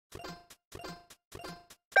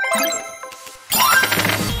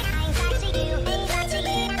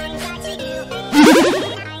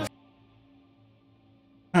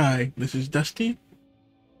Hi, this is Dusty.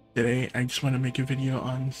 Today I just want to make a video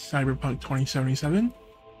on Cyberpunk 2077,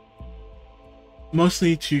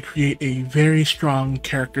 mostly to create a very strong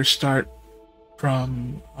character start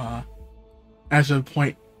from as of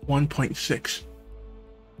point 1.6.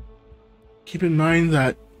 Keep in mind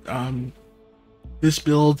that this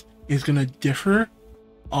build is going to differ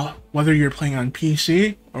whether you're playing on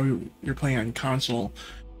PC or you're playing on console.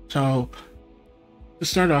 So to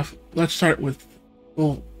start off, let's start with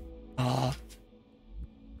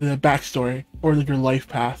the backstory or your life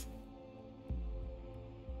path.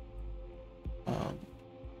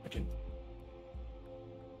 Okay.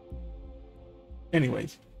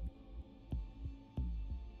 Anyways,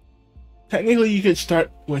 technically you could start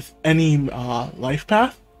with any life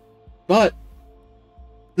path, but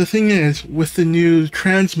the thing is, with the new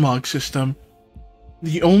transmog system,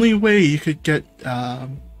 the only way you could get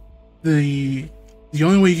the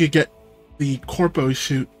corpo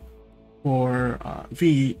suit for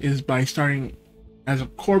V is by starting as a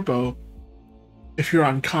corpo if you're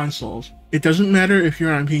on consoles. It doesn't matter if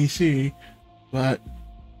you're on PC, but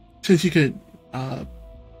since you could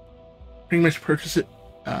pretty much purchase it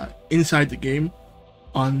inside the game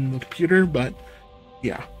on the computer, but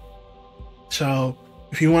yeah. So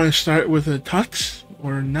if you want to start with a tux,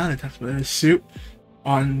 or not a tux, but a suit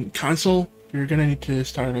on console, you're gonna need to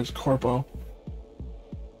start as corpo.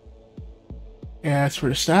 And as for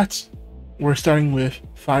the stats, we're starting with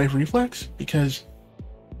 5 reflex because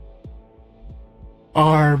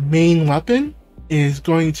our main weapon is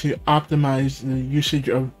going to optimize the usage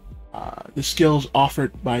of the skills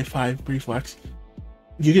offered by 5 reflex.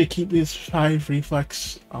 You can keep these 5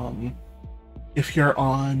 reflex if you're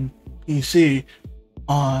on PC.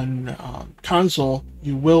 On console,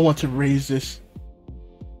 you will want to raise this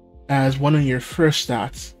as one of your first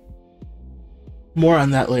stats. More on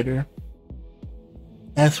that later.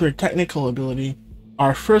 As for technical ability,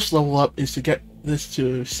 our first level up is to get this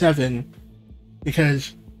to 7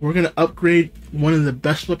 because we're going to upgrade one of the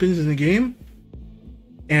best weapons in the game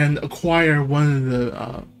and acquire one of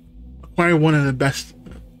the best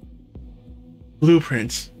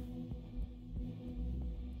blueprints.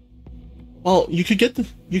 Well, you could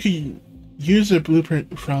use the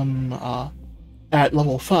blueprint from at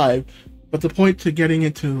level 5, but the point to getting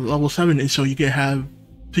it to level 7 is so you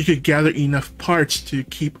could gather enough parts to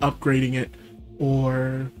keep upgrading it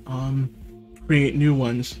or create new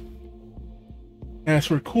ones. As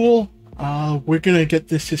for cool, we're gonna get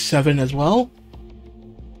this to 7 as well,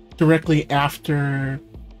 directly after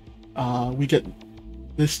we get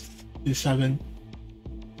this to 7.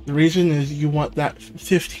 The reason is you want that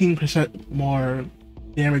 15% more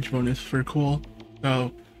damage bonus for cool.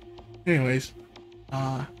 So anyways,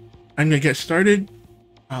 I'm gonna get started.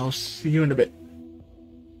 I'll see you in a bit.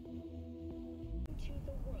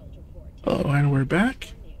 Oh, and we're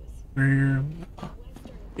back. We're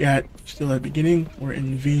still at the beginning. We're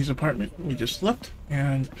in V's apartment. We just left.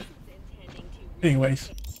 And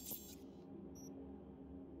anyways,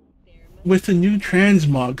 with the new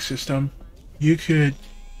transmog system, you could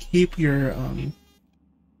keep your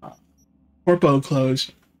corpo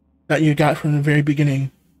clothes that you got from the very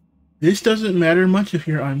beginning. This doesn't matter much if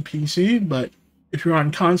you're on PC, but if you're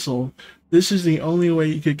on console, this is the only way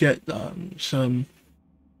you could get some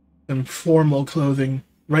formal clothing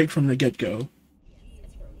right from the get-go.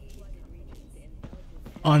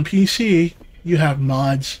 On PC, you have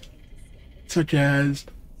mods such as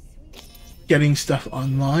getting stuff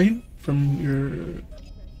online from your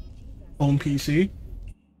home PC.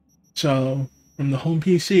 So from the home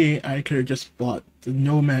PC, I could have just bought the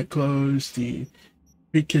Nomad clothes, the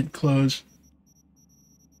Street Kid clothes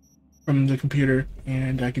from the computer,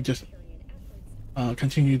 and I could just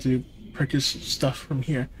continue to purchase stuff from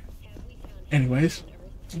here. Anyways,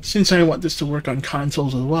 since I want this to work on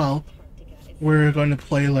consoles as well, we're going to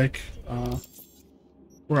play like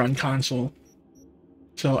we're on console.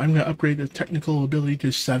 So I'm going to upgrade the technical ability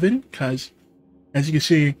to 7 because, as you can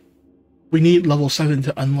see, we need level 7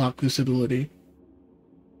 to unlock this ability.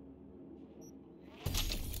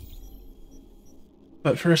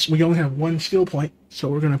 But first, we only have 1 skill point, so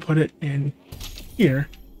we're going to put it in here.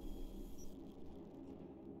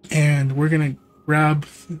 And we're going to grab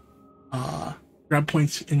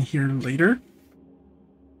points in here later.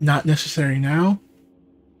 Not necessary now.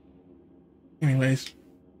 Anyways,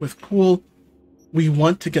 with cool, we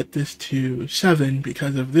want to get this to 7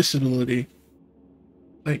 because of this ability.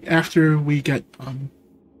 Like after we get in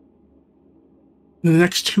the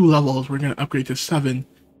next 2 levels, we're going to upgrade to 7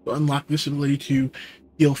 to unlock this ability to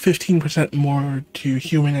deal 15% more to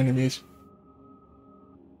human enemies.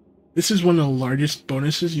 This is one of the largest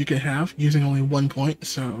bonuses you can have using only 1 point,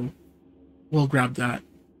 so we'll grab that.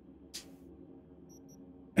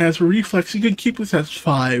 As for reflex, you can keep this at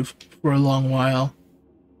 5 for a long while.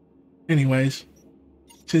 Anyways,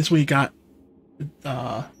 since we got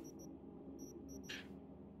the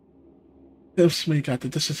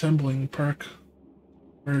disassembling perk,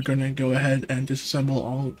 we're gonna go ahead and disassemble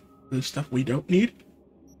all the stuff we don't need.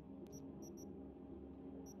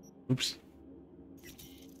 Oops.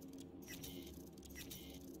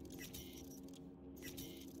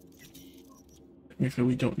 Make sure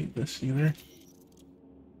we don't need this either.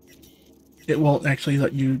 It won't actually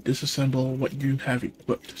let you disassemble what you have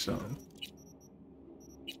equipped, so.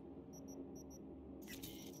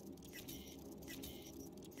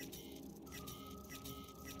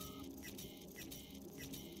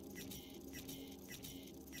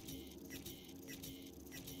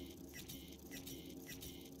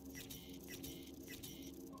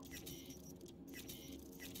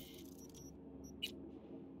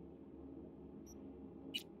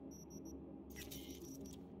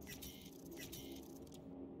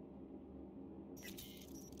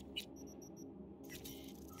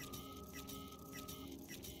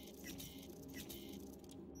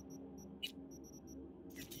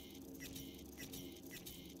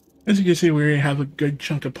 As you can see, we already have a good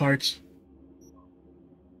chunk of parts.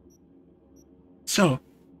 So,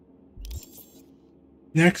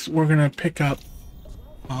 next we're gonna pick up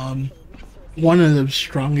one of the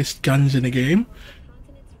strongest guns in the game.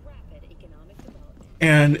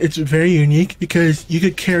 And it's very unique because you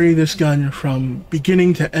could carry this gun from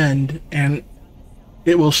beginning to end, and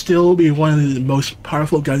it will still be one of the most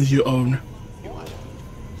powerful guns you own.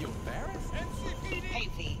 Hey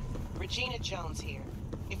V, Regina Jones here.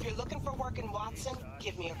 If you're looking for work in Watson,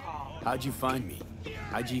 give me a call. How'd you find me?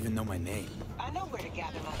 How'd you even know my name? I know where to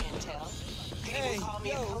gather my intel. You can call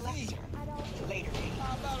me a collector. Later, V.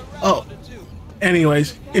 Oh,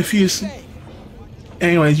 anyways,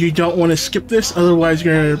 you don't want to skip this, otherwise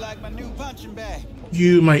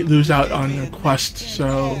you might lose out on the quest.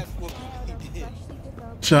 So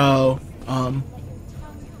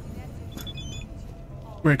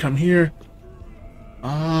we're gonna come here.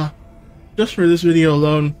 Just for this video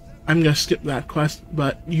alone, I'm gonna skip that quest,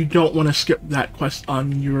 but you don't want to skip that quest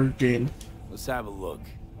on your game. Let's have a look.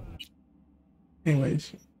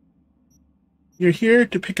 Anyways, you're here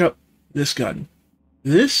to pick up this gun.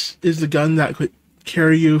 This is the gun that could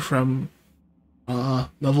carry you from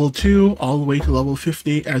level 2 all the way to level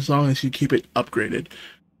 50 as long as you keep it upgraded.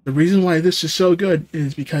 The reason why this is so good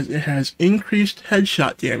is because it has increased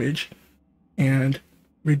headshot damage and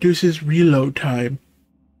reduces reload time.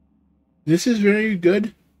 This is very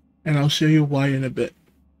good, and I'll show you why in a bit.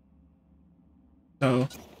 So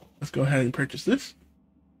let's go ahead and purchase this.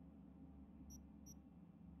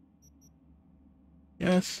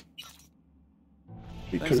 Yes.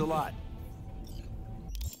 Thanks a lot.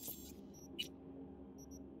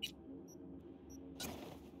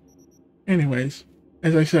 Anyways,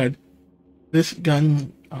 as I said, this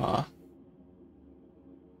gun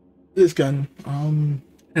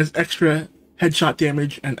has extra headshot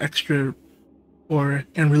damage and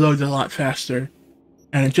and reloads a lot faster.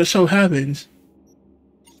 And it just so happens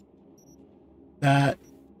that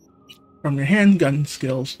from your handgun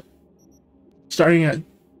skills,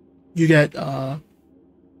 you get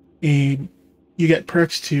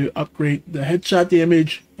perks to upgrade the headshot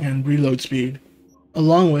damage and reload speed,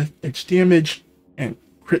 along with its damage and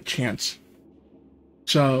crit chance.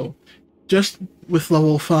 So, just with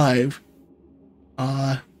level 5,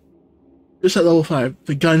 just at level 5,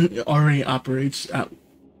 the gun already operates at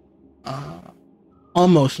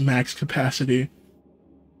almost max capacity.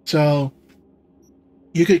 So,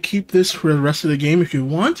 you could keep this for the rest of the game if you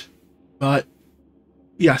want, but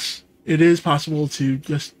yes, it is possible to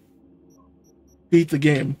just beat the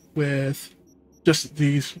game with just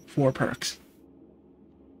these 4 perks.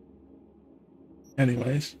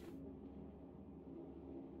 Anyways,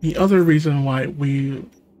 the other reason why we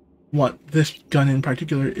want this gun in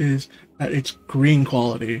particular is that it's green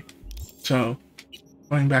quality. So,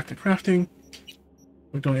 going back to crafting,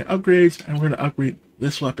 we're going to upgrades, and we're going to upgrade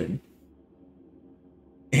this weapon.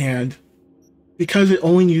 And because it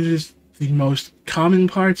only uses the most common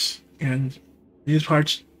parts, and these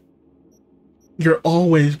parts, you're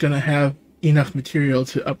always going to have enough material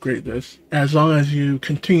to upgrade this, as long as you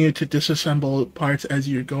continue to disassemble parts as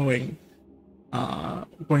you're going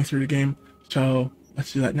through the game. So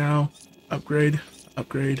let's do that now. Upgrade.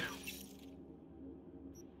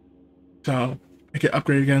 So I can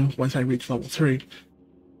upgrade again once I reach level 3.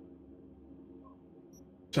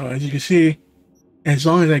 So as you can see, as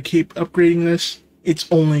long as I keep upgrading this, it's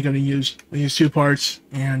only going to use these two parts,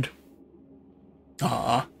 and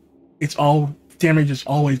it's all damage is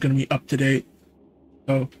always going to be up to date.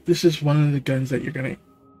 So this is one of the guns that you're going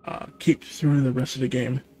to keep through the rest of the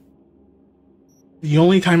game. The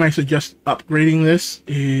only time I suggest upgrading this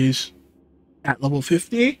is at level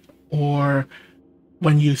 50, or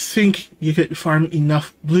when you think you could farm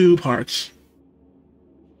enough blue parts.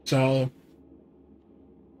 So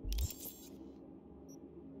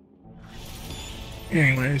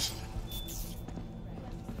anyways,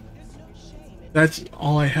 that's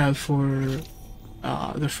all I have for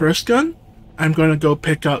the first gun. I'm going to go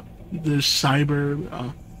pick up the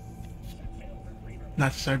cyber,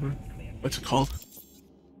 not cyber, what's it called?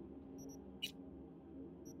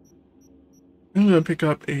 I'm going to pick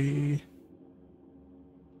up a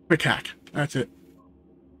quick hack. That's it.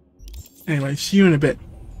 Anyway, see you in a bit.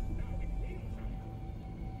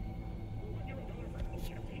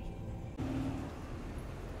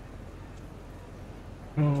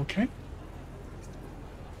 Okay.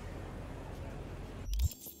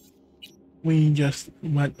 We just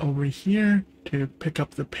went over here to pick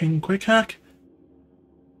up the ping quick hack.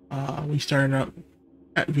 We started out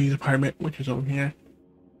at V's apartment, which is over here.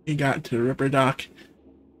 We got to the Ripper Dock,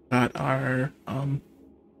 got our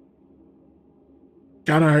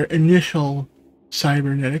initial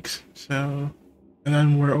cybernetics, so, and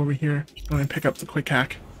then we're over here going to pick up the quick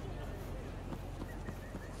hack.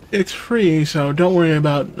 It's free, so don't worry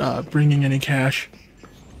about bringing any cash.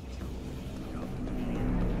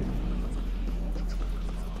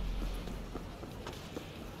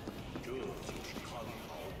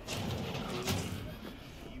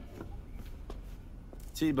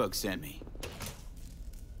 T-Bug sent me.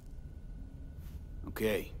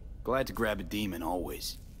 Okay, glad to grab a demon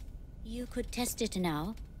always. You could test it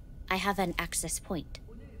now. I have an access point.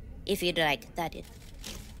 If you'd like, that is.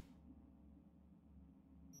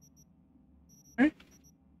 Okay.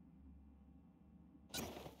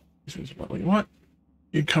 This is what we want.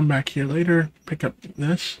 You come back here later, pick up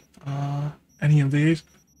this, any of these.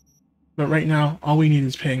 But right now, all we need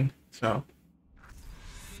is ping, so.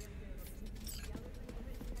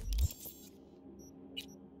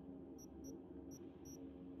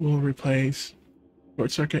 We'll replace short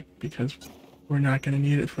circuit because we're not going to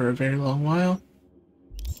need it for a very long while.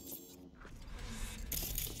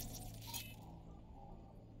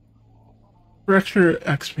 For extra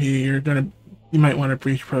XP, you might want to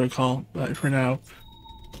breach protocol, but for now,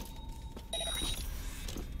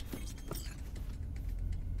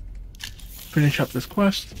 finish up this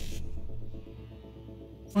quest.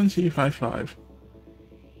 1C55.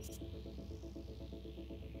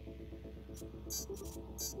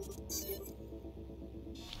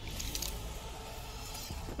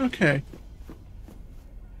 Okay.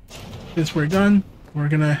 Since we're done, we're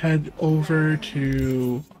gonna head over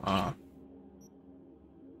to,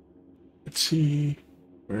 let's see,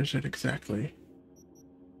 where is it exactly?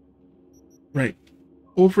 Right.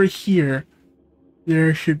 Over here,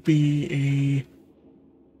 there should be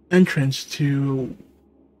a entrance to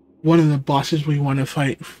one of the bosses we want to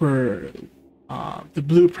fight for the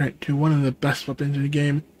blueprint to one of the best weapons in the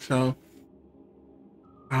game, so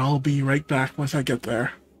I'll be right back once I get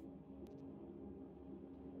there.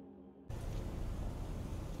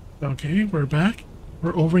 Okay, we're back.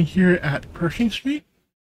 We're over here at Pershing Street.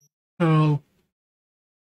 So,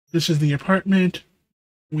 this is the apartment.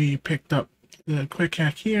 We picked up the quick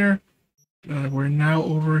hack here. We're now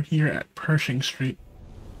over here at Pershing Street.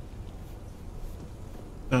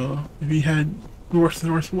 So, if you head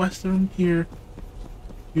northwestern here,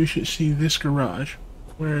 you should see this garage,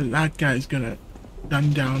 where that guy's gonna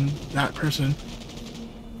gun down that person.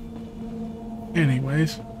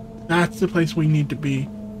 Anyways, that's the place we need to be.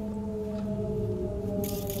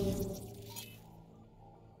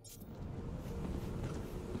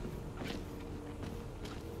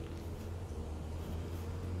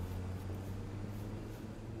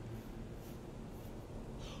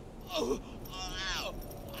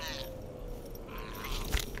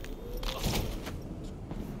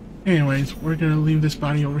 Anyways, we're gonna leave this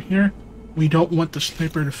body over here. We don't want the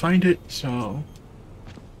sniper to find it, so...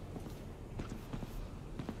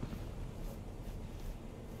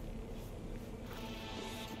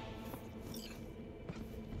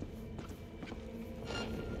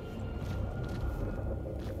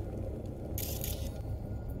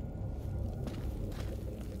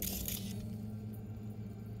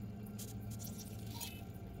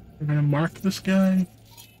 we're gonna mark this guy,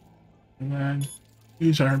 and then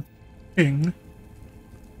use our ping.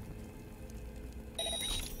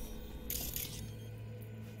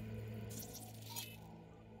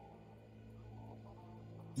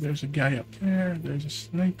 There's a guy up there. There's a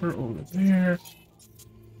sniper over there.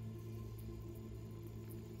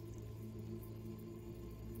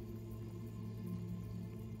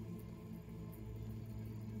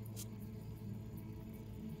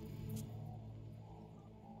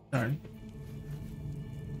 Darn.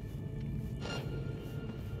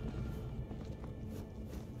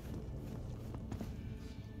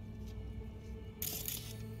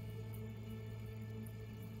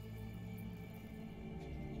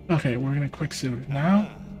 Okay, we're gonna quick save now.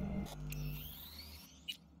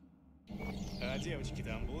 А девочки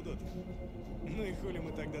там будут? Ну и хули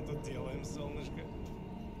мы тогда тут делаем, солнышко?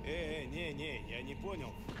 Не, я не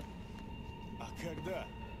понял. А когда?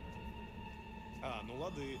 А, ну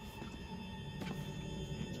лады.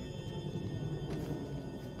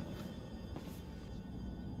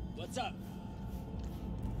 What's up?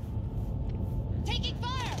 Taking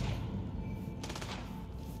fire!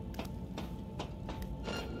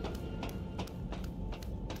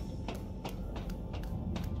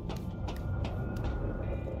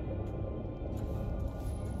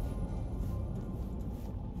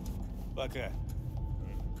 Пока.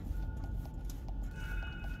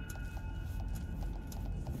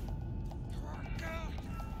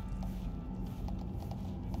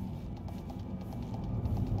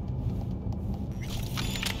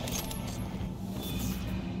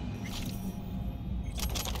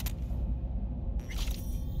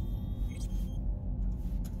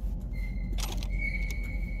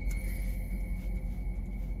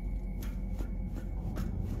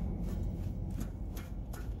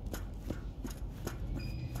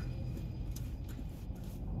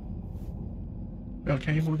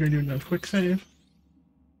 Okay, we're gonna do another quick save.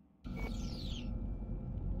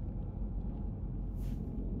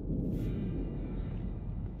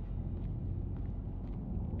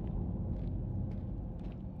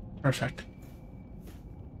 Perfect.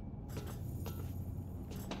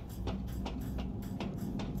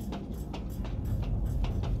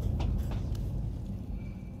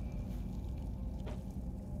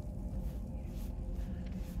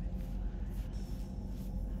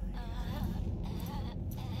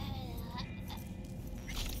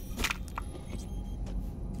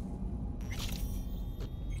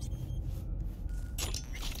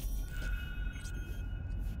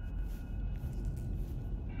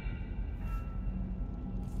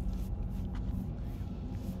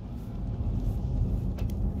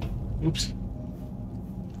 Oops.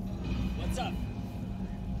 What's up?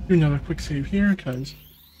 Do another quick save here, because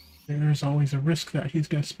there's always a risk that he's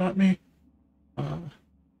gonna spot me.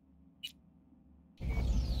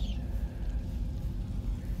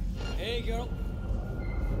 Hey, girl.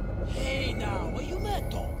 Hey, now, what you mad,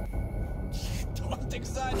 dog? Don't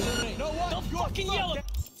exaggerate. No what? Don't fucking yell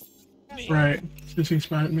at me. Right, since he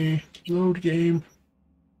spotted me. Load game.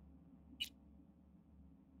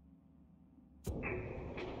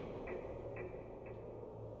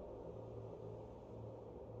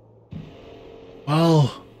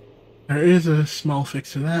 Well, there is a small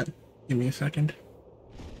fix to that. Give me a second.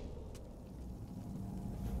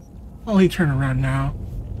 Oh, he turned around now.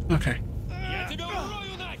 Okay. Я тебя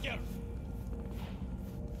урою нахер!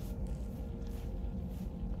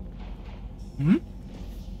 Hmm?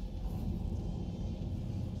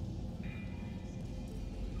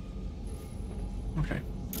 Okay.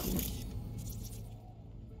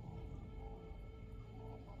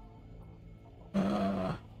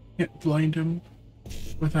 Can't blind him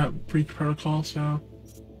without breach protocol, so...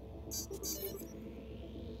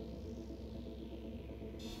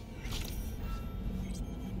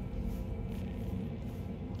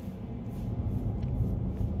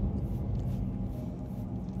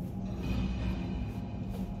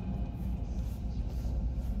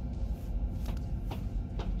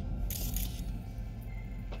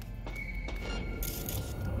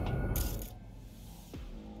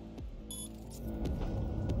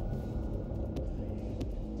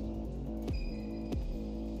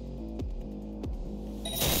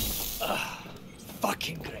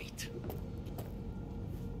 Fucking great.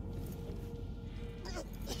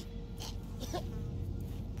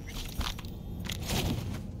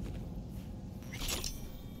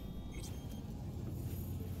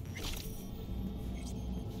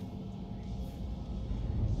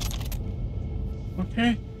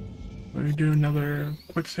 Okay. Let me do another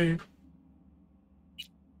quick save.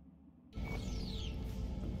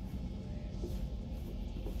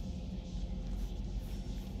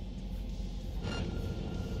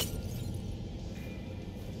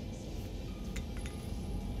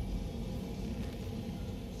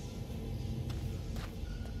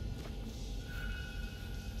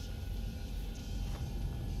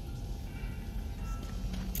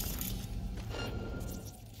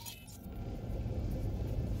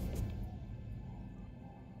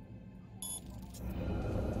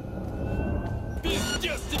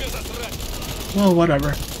 Well,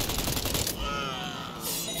 whatever.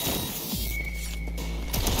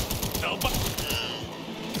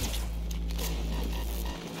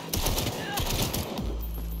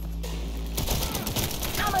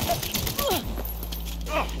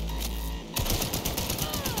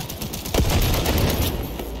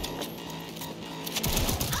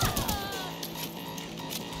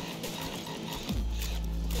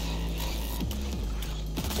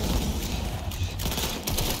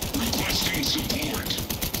 Requesting support.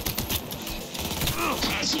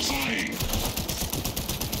 Pacifying.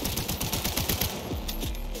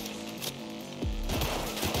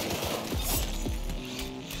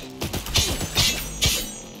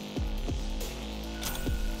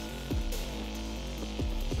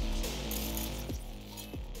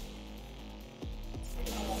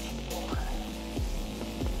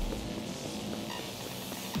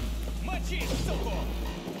 Мочи, суку!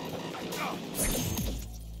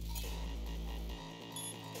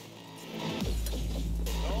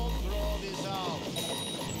 Don't throw this out.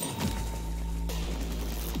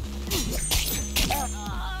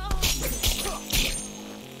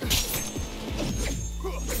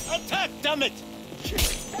 Attack, damn it!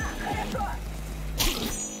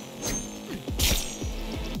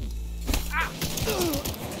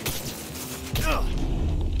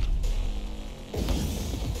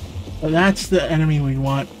 So that's the enemy we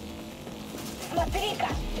want.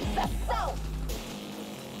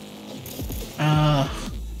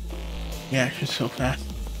 Yeah, she's so fast.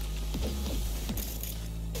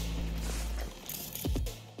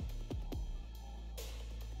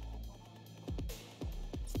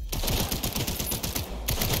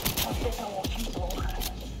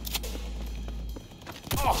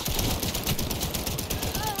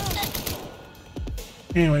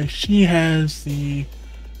 Anyway, she has the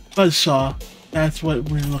buzzsaw. That's what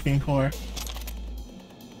we're looking for.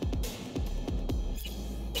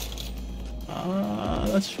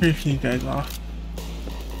 Let's finish these guys off.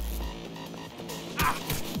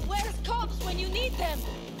 Where's cops when you need them?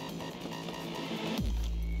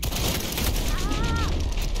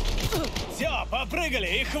 Все,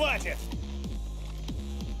 попрыгали и хватит!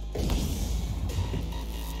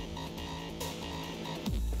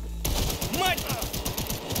 Мать!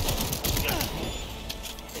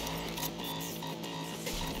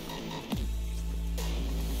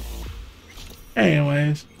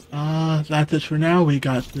 Anyways, that's it for now. We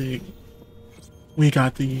got the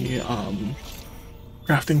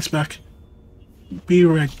crafting spec. Be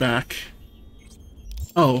right back.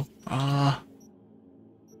 Oh,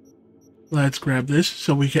 let's grab this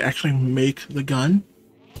so we can actually make the gun.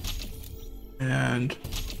 And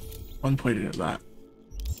one point of that.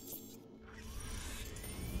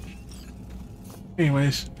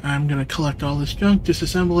 Anyways, I'm gonna collect all this junk,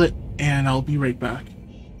 disassemble it, and I'll be right back.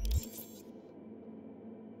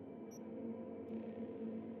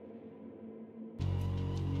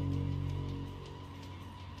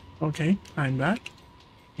 Okay, I'm back.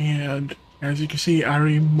 And as you can see, I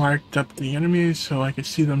already marked up the enemies so I could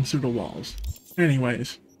see them through the walls.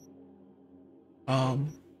 Anyways,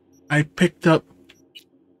 I picked up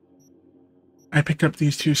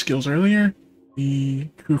these two skills earlier, the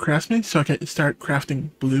True Craftsman, so I could start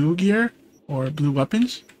crafting blue gear or blue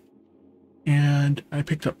weapons. And I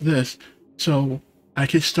picked up this so I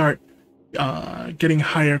could start getting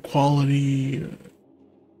higher quality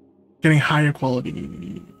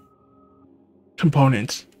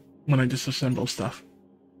components when I disassemble stuff.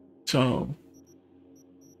 So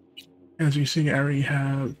as you see, I already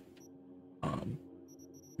have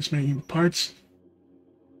this many parts,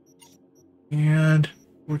 and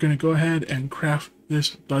we're gonna go ahead and craft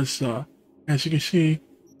this buzzsaw. As you can see,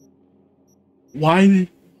 why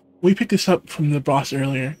we picked this up from the boss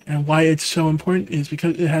earlier, and why it's so important is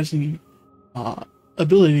because it has the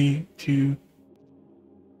ability to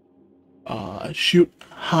shoot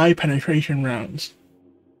high penetration rounds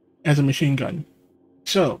as a machine gun.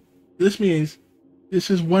 So this means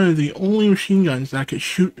this is one of the only machine guns that could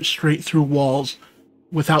shoot straight through walls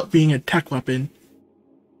without being a tech weapon.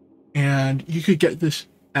 And you could get this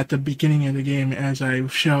at the beginning of the game, as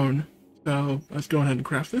I've shown. So let's go ahead and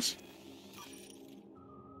craft this.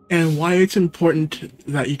 And why it's important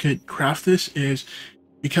that you could craft this is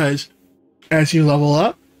because as you level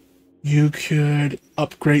up, you could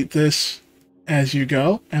upgrade this as you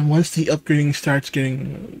go. And once the upgrading starts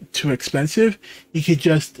getting too expensive, you could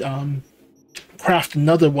just craft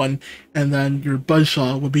another one, and then your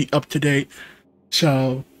buzzsaw will be up to date.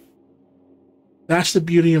 So that's the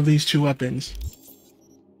beauty of these two weapons.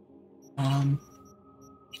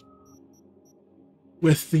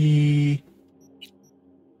 With the...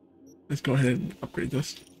 Let's go ahead and upgrade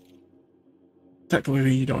this.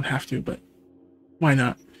 technically you don't have to, but why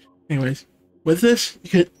not? Anyways, with this, you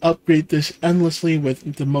could upgrade this endlessly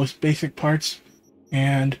with the most basic parts,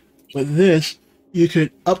 and with this, you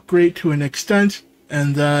could upgrade to an extent,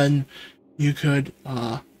 and then you could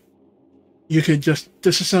just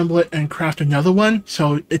disassemble it and craft another one,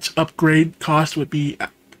 so its upgrade cost would be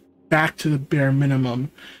back to the bare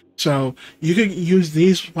minimum. So you could use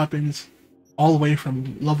these weapons all the way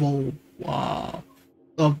from level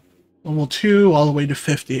 2 all the way to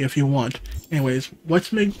 50 if you want. Anyways,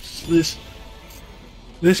 what makes this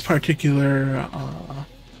particular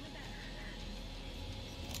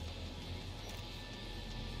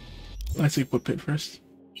let's equip it first.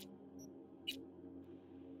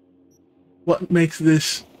 What makes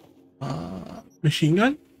this machine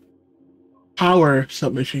gun, power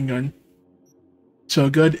submachine gun, so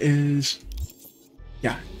good is,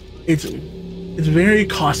 yeah, it's very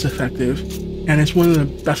cost effective, and it's one of the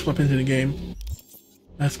best weapons in the game.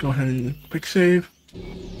 Let's go ahead and quick save.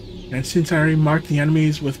 And since I already marked the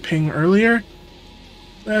enemies with ping earlier,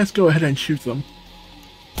 let's go ahead and shoot them.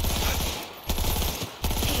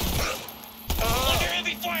 Under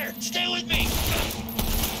heavy fire! Stay with me!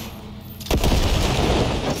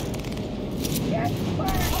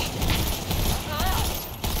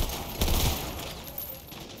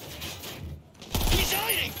 He's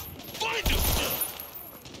hiding! Find him!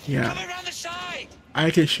 Yeah, Come around the side!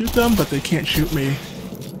 I can shoot them, but they can't shoot me.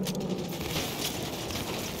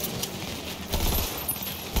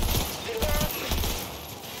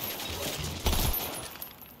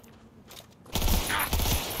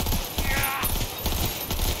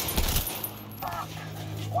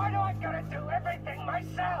 Why do I gotta do everything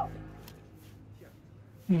myself?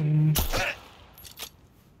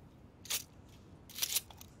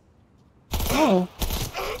 Oh.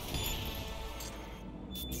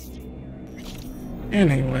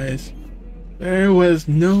 Anyways, there was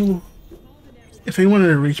no... If they wanted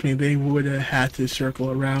to reach me, they would have had to circle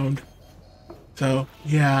around. So,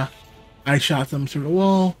 yeah, I shot them through the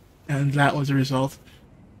wall, and that was the result.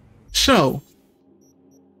 So,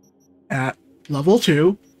 at level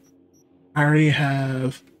 2, I already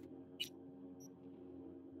have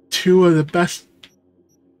 2 of the best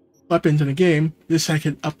weapons in the game. This I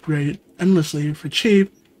could upgrade endlessly for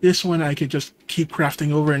cheap. This one I could just keep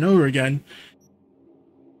crafting over and over again.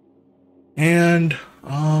 And,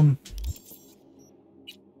 I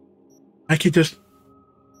could just...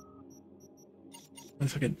 One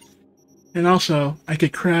second. And also, I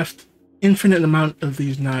could craft infinite amount of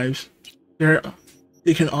these knives.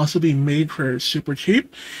 It can also be made for super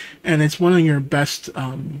cheap, and it's one of your best,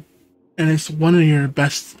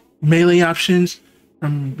 melee options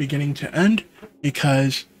from beginning to end,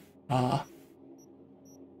 because,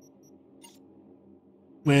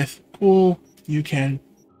 with pool, you can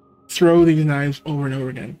throw these knives over and over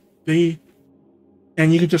again.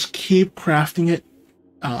 And you can just keep crafting it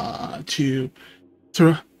to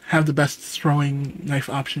have the best throwing knife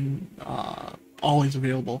option always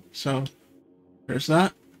available. So there's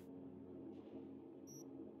that.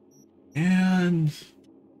 And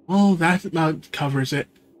well, that about covers it.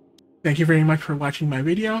 Thank you very much for watching my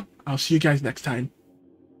video. I'll see you guys next time.